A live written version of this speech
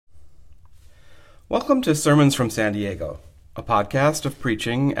Welcome to Sermons from San Diego, a podcast of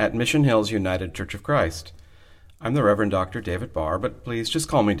preaching at Mission Hills United Church of Christ. I'm the Reverend Dr. David Barr, but please just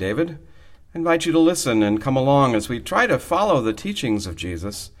call me David. I invite you to listen and come along as we try to follow the teachings of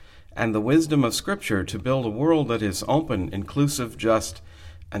Jesus and the wisdom of Scripture to build a world that is open, inclusive, just,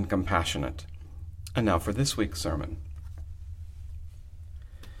 and compassionate. And now for this week's sermon.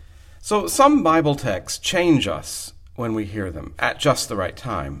 So some Bible texts change us when we hear them at just the right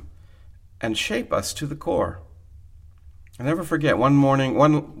time and shape us to the core. I'll never forget one morning,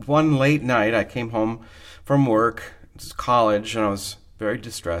 one late night, I came home from work, it was college, and I was very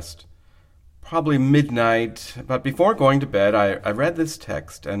distressed. Probably midnight, but before going to bed, I read this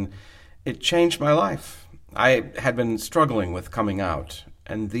text, and it changed my life. I had been struggling with coming out,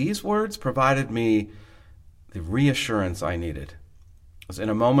 and these words provided me the reassurance I needed. It was in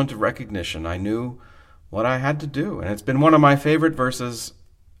a moment of recognition. I knew what I had to do, and it's been one of my favorite verses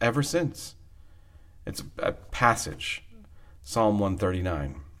ever since. It's a passage, Psalm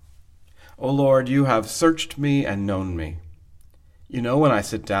 139. O Lord, you have searched me and known me. You know when I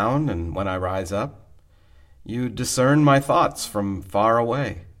sit down and when I rise up. You discern my thoughts from far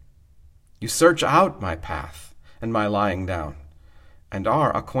away. You search out my path and my lying down, and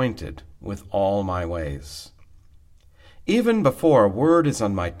are acquainted with all my ways. Even before a word is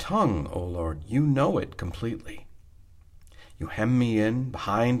on my tongue, O Lord, you know it completely. You hem me in,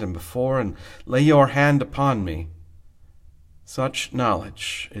 behind and before, and lay your hand upon me. Such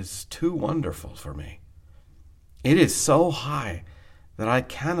knowledge is too wonderful for me. It is so high that I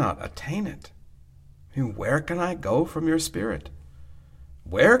cannot attain it. Where can I go from your spirit?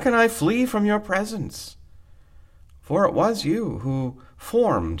 Where can I flee from your presence? For it was you who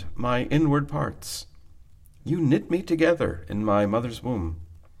formed my inward parts. You knit me together in my mother's womb.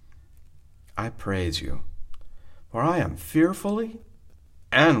 I praise you, for I am fearfully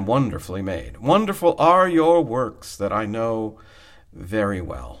and wonderfully made. Wonderful are your works that I know very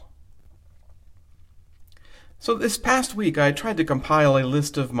well. So this past week, I tried to compile a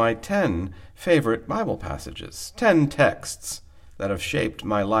list of my 10 favorite Bible passages, 10 texts that have shaped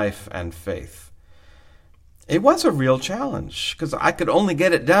my life and faith. It was a real challenge, because I could only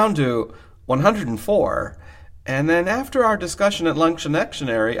get it down to 104, and then after our discussion at Lunch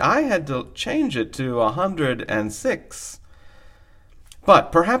Lectionary, I had to change it to 106.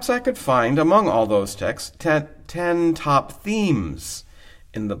 But perhaps I could find, among all those texts, 10 top themes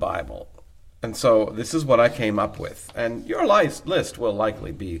in the Bible. And so this is what I came up with. And your list will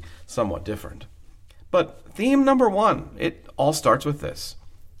likely be somewhat different. But theme number 1, it all starts with this.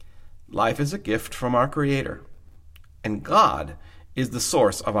 Life is a gift from our Creator, and God is the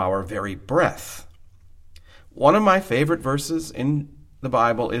source of our very breath. One of my favorite verses in the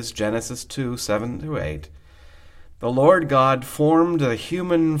Bible is Genesis 2, 7-8. The Lord God formed the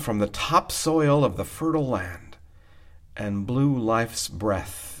human from the topsoil of the fertile land and blew life's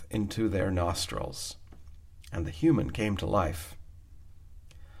breath into their nostrils, and the human came to life.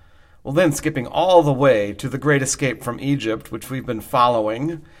 Well, then, skipping all the way to the great escape from Egypt, which we've been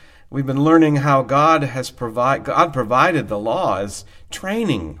following, we've been learning how God provided the law as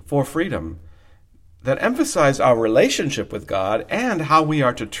training for freedom that emphasize our relationship with God and how we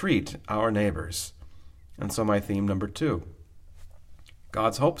are to treat our neighbors. And so my theme number 2,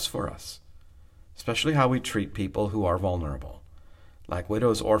 God's hopes for us, especially how we treat people who are vulnerable, like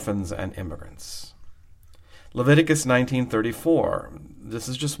widows, orphans, and immigrants. Leviticus 19:34, this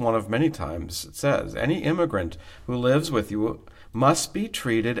is just one of many times it says, any immigrant who lives with you must be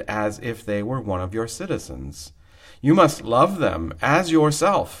treated as if they were one of your citizens. You must love them as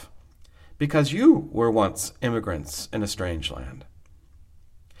yourself, because you were once immigrants in a strange land.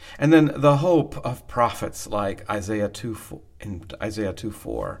 And then the hope of prophets like Isaiah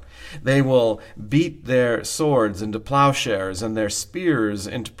 2:4. They will beat their swords into plowshares and their spears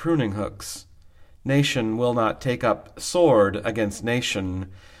into pruning hooks. Nation will not take up sword against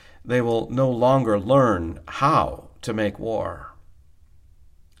nation. They will no longer learn how to make war.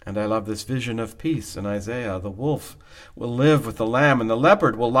 And I love this vision of peace in Isaiah. The wolf will live with the lamb, and the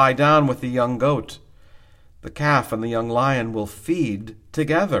leopard will lie down with the young goat. The calf and the young lion will feed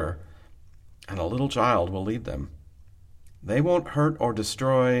together, and a little child will lead them. They won't hurt or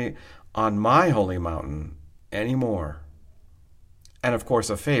destroy on my holy mountain anymore. And of course,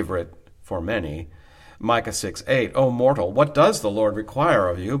 a favorite for many, Micah 6:8. O mortal, what does the Lord require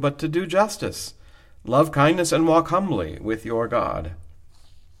of you but to do justice, love kindness, and walk humbly with your God?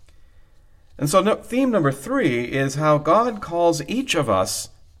 And so theme number 3 is how God calls each of us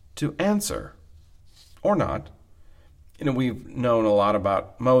to answer, or not. We've known a lot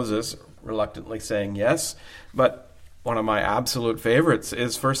about Moses reluctantly saying yes, but One of my absolute favorites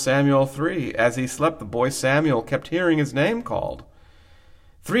is 1 Samuel 3. As he slept, the boy Samuel kept hearing his name called.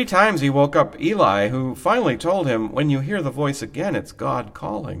 3 times he woke up Eli, who finally told him, "When you hear the voice again, it's God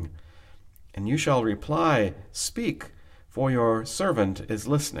calling. And you shall reply, 'Speak, for your servant is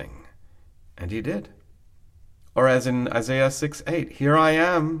listening.'" And he did. Or as in Isaiah 6:8, "Here I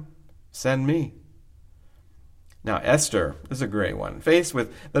am, send me." Now Esther is a great one. Faced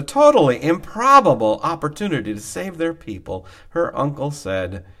with the totally improbable opportunity to save their people, her uncle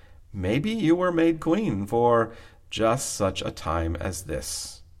said, "Maybe you were made queen for just such a time as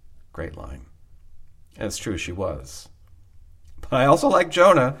this." Great line. And it's true, she was. But I also like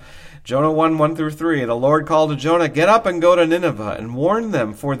Jonah. Jonah 1:1-3. The Lord called to Jonah, "Get up and go to Nineveh and warn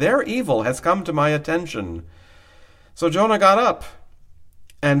them, for their evil has come to my attention." So Jonah got up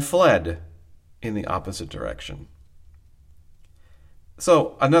and fled in the opposite direction.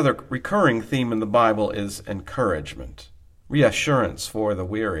 So another recurring theme in the Bible is encouragement, reassurance for the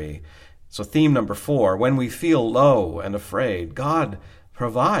weary. So theme number 4, when we feel low and afraid, God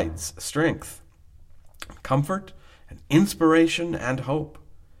provides strength, comfort, and inspiration and hope.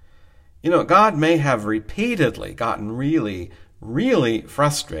 God may have repeatedly gotten really, really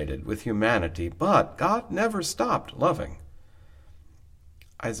frustrated with humanity, but God never stopped loving.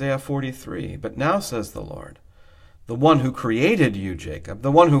 Isaiah 43, "But now, says the Lord, the one who created you, Jacob,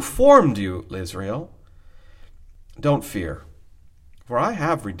 the one who formed you, Israel, don't fear, for I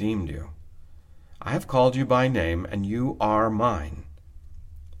have redeemed you. I have called you by name, and you are mine.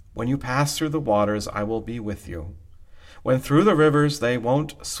 When you pass through the waters, I will be with you. When through the rivers, they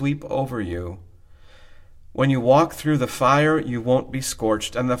won't sweep over you. When you walk through the fire, you won't be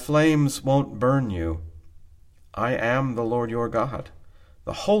scorched, and the flames won't burn you. I am the Lord your God,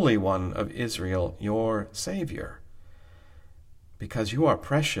 the Holy One of Israel, your Savior. Because you are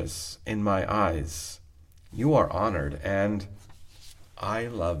precious in my eyes, you are honored, and I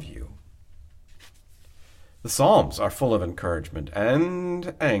love you." The Psalms are full of encouragement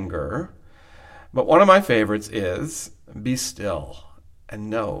and anger, but one of my favorites is, "Be still and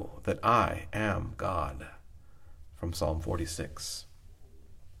know that I am God," from Psalm 46.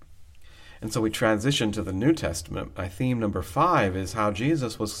 And so we transition to the New Testament. My theme number 5 is how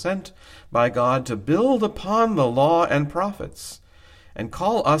Jesus was sent by God to build upon the law and prophets and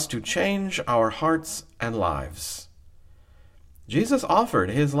call us to change our hearts and lives. Jesus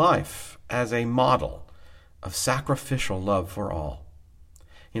offered his life as a model of sacrificial love for all.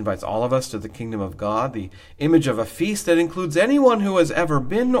 He invites all of us to the kingdom of God, the image of a feast that includes anyone who has ever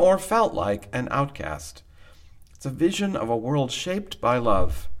been or felt like an outcast. It's a vision of a world shaped by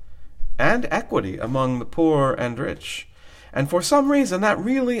love and equity among the poor and rich. And for some reason, that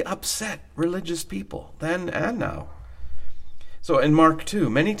really upset religious people then and now. So in Mark 2,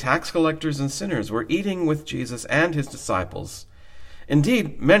 many tax collectors and sinners were eating with Jesus and his disciples.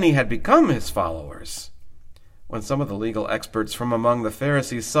 Indeed, many had become his followers. When some of the legal experts from among the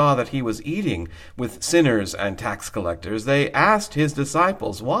Pharisees saw that he was eating with sinners and tax collectors, they asked his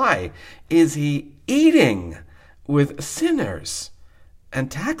disciples, "Why is he eating with sinners and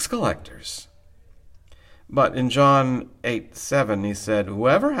tax collectors?" But in John 8:7, he said,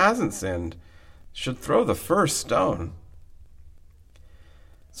 "Whoever hasn't sinned should throw the first stone."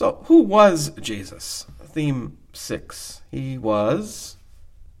 So who was Jesus? Theme 6. He was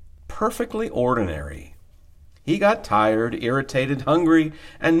perfectly ordinary. He got tired, irritated, hungry,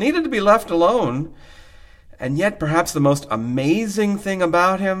 and needed to be left alone. And yet, perhaps the most amazing thing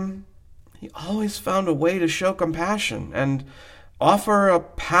about him, he always found a way to show compassion and offer a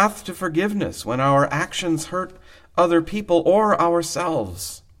path to forgiveness when our actions hurt other people or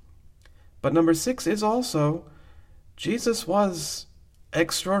ourselves. But number 6 is also, Jesus was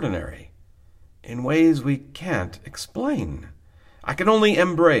extraordinary in ways we can't explain. I can only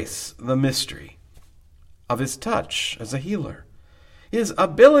embrace the mystery of his touch as a healer, his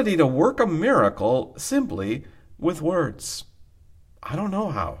ability to work a miracle simply with words. I don't know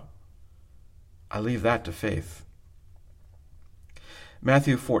how. I leave that to faith.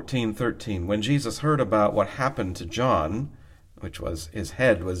 Matthew 14:13, when Jesus heard about what happened to John, which was his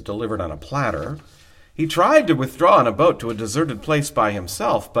head was delivered on a platter, he tried to withdraw in a boat to a deserted place by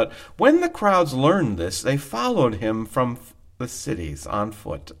himself, but when the crowds learned this, they followed him from the cities on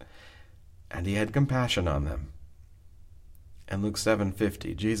foot, and he had compassion on them. And Luke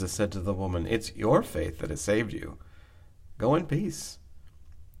 7:50, Jesus said to the woman, "It's your faith that has saved you. Go in peace."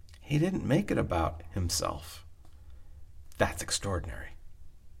 He didn't make it about himself. That's extraordinary.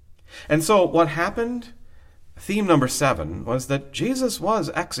 And so what happened? Theme number 7 was that Jesus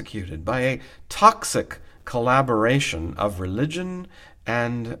was executed by a toxic collaboration of religion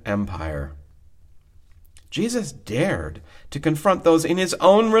and empire. Jesus dared to confront those in his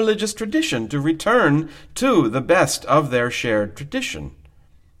own religious tradition to return to the best of their shared tradition.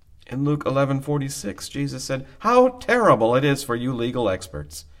 In Luke 11:46, Jesus said, "How terrible it is for you legal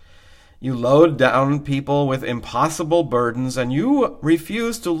experts. You load down people with impossible burdens, and you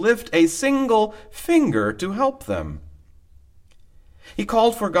refuse to lift a single finger to help them." He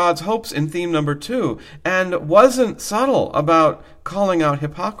called for God's hopes in theme number 2, and wasn't subtle about calling out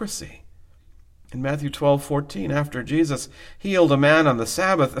hypocrisy. In Matthew 12:14, after Jesus healed a man on the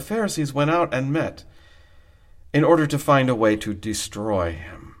Sabbath, the Pharisees went out and met in order to find a way to destroy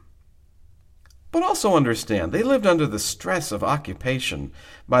him. But also understand, they lived under the stress of occupation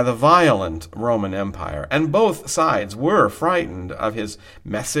by the violent Roman Empire, and both sides were frightened of his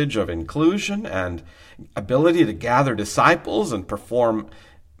message of inclusion and ability to gather disciples and perform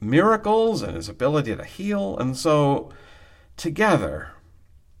miracles and his ability to heal. And so, together,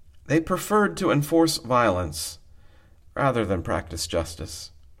 they preferred to enforce violence rather than practice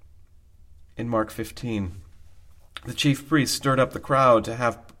justice. In Mark 15, the chief priests stirred up the crowd to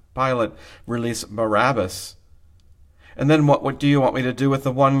have Pilate release Barabbas. And then, what do you want me to do with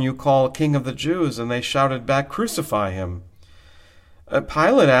the one you call King of the Jews? And they shouted back, "Crucify him."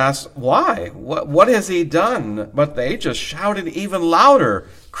 Pilate asked, "Why? What has he done?" But they just shouted even louder,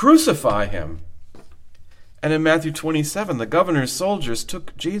 "Crucify him." And in Matthew 27, the governor's soldiers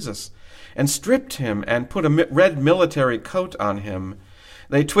took Jesus and stripped him and put a red military coat on him.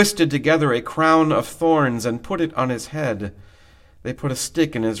 They twisted together a crown of thorns and put it on his head. They put a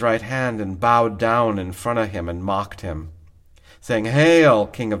stick in his right hand and bowed down in front of him and mocked him, saying, "Hail,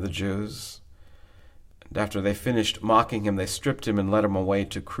 King of the Jews!" And after they finished mocking him, they stripped him and led him away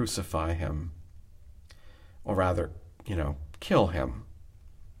to crucify him. Or rather, kill him.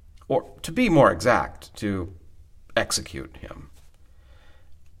 Or, to be more exact, to execute him.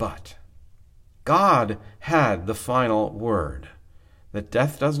 But God had the final word, that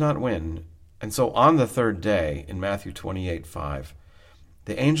death does not win. And so on the third day, in Matthew 28:5,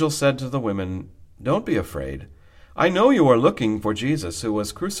 the angel said to the women, "Don't be afraid. I know you are looking for Jesus who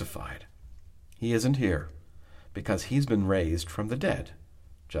was crucified. He isn't here, because he's been raised from the dead,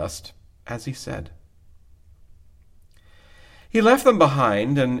 just as he said." He left them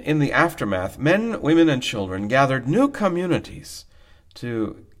behind, and in the aftermath, men, women, and children gathered new communities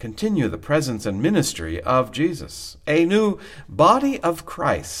to continue the presence and ministry of Jesus, a new body of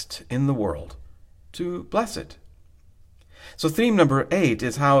Christ in the world, to bless it. So theme number 8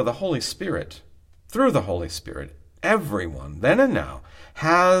 is how the Holy Spirit, through the Holy Spirit, everyone, then and now,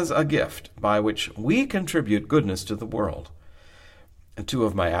 has a gift by which we contribute goodness to the world. And 2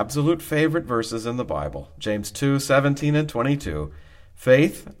 of my absolute favorite verses in the Bible, James 2:17 and 22,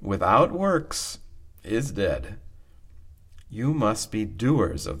 "Faith without works is dead. You must be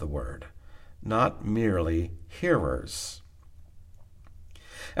doers of the word, not merely hearers."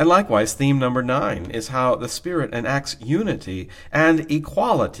 And likewise, theme number 9 is how the Spirit enacts unity and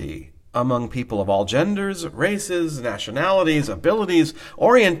equality among people of all genders, races, nationalities, abilities,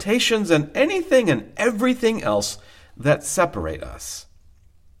 orientations, and anything and everything else that separate us,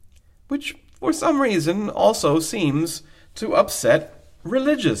 which for some reason also seems to upset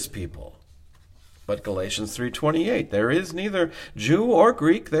religious people. But Galatians 3:28, "There is neither Jew or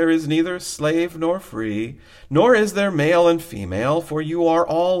Greek, there is neither slave nor free, nor is there male and female, for you are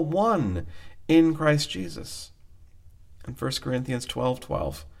all one in Christ Jesus." And 1 Corinthians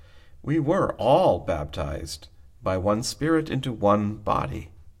 12:12, "We were all baptized by one Spirit into one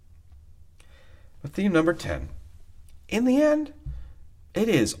body." But theme number 10, in the end, it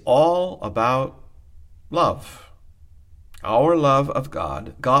is all about love. Our love of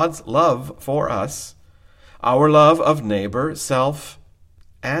God, God's love for us, our love of neighbor, self,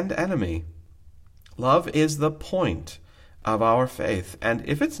 and enemy. Love is the point of our faith, and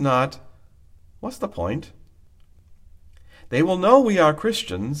if it's not, what's the point? They will know we are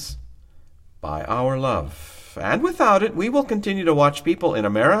Christians by our love, and without it, we will continue to watch people in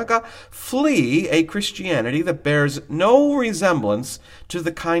America flee a Christianity that bears no resemblance to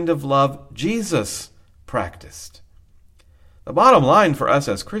the kind of love Jesus practiced. The bottom line for us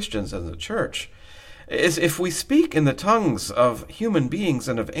as Christians, as a church, is if we speak in the tongues of human beings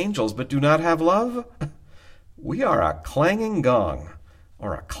and of angels but do not have love, we are a clanging gong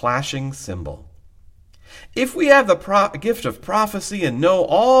or a clashing cymbal. If we have the gift of prophecy and know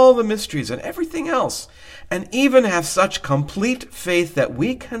all the mysteries and everything else, and even have such complete faith that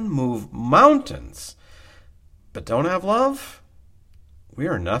we can move mountains, but don't have love, we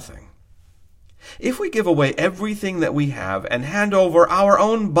are nothing. If we give away everything that we have and hand over our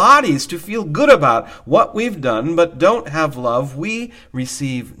own bodies to feel good about what we've done but don't have love, we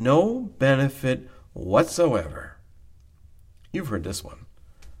receive no benefit whatsoever. You've heard this one,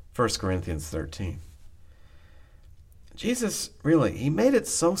 1 Corinthians 13. Jesus, really, he made it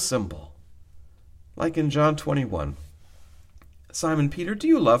so simple. Like in John 21. Simon Peter, do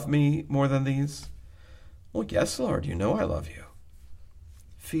you love me more than these? Well, yes, Lord, you know I love you.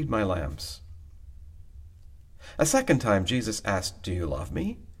 Feed my lambs. A second time Jesus asked, do you love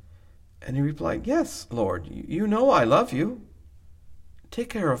me? And he replied, yes, Lord, you know I love you. Take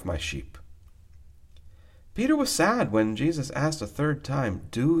care of my sheep. Peter was sad when Jesus asked a third time,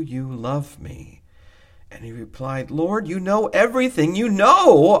 do you love me? And he replied, Lord, you know everything. You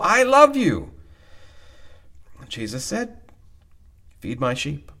know I love you. And Jesus said, feed my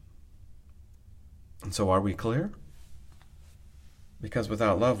sheep. And so are we clear? Because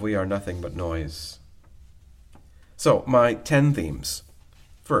without love we are nothing but noise. So, my 10 themes.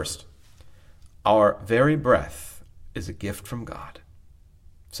 First, our very breath is a gift from God.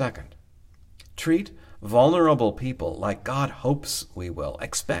 Second, treat vulnerable people like God hopes we will,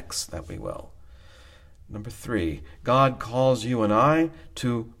 expects that we will. Number 3, God calls you and I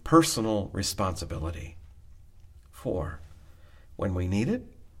to personal responsibility. 4, when we need it,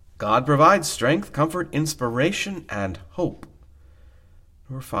 God provides strength, comfort, inspiration, and hope.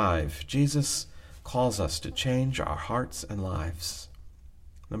 Number 5, Jesus calls us to change our hearts and lives.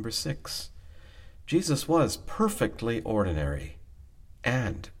 Number 6, Jesus was perfectly ordinary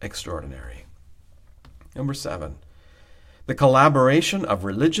and extraordinary. Number 7, the collaboration of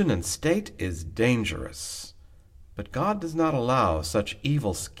religion and state is dangerous, but God does not allow such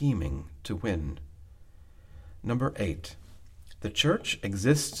evil scheming to win. Number 8, the church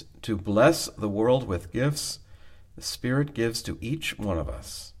exists to bless the world with gifts the Spirit gives to each one of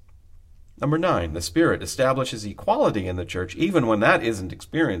us. Number 9, the Spirit establishes equality in the church even when that isn't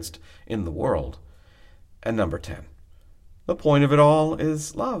experienced in the world. And number 10, the point of it all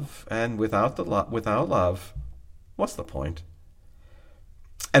is love, and without love, what's the point?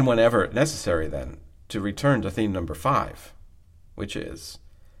 And whenever necessary, then, to return to theme number 5, which is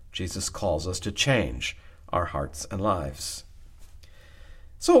Jesus calls us to change our hearts and lives.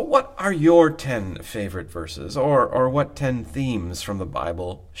 So what are your 10 favorite verses, or what 10 themes from the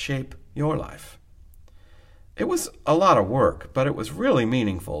Bible shape your life? It was a lot of work, but it was really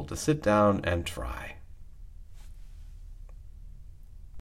meaningful to sit down and try.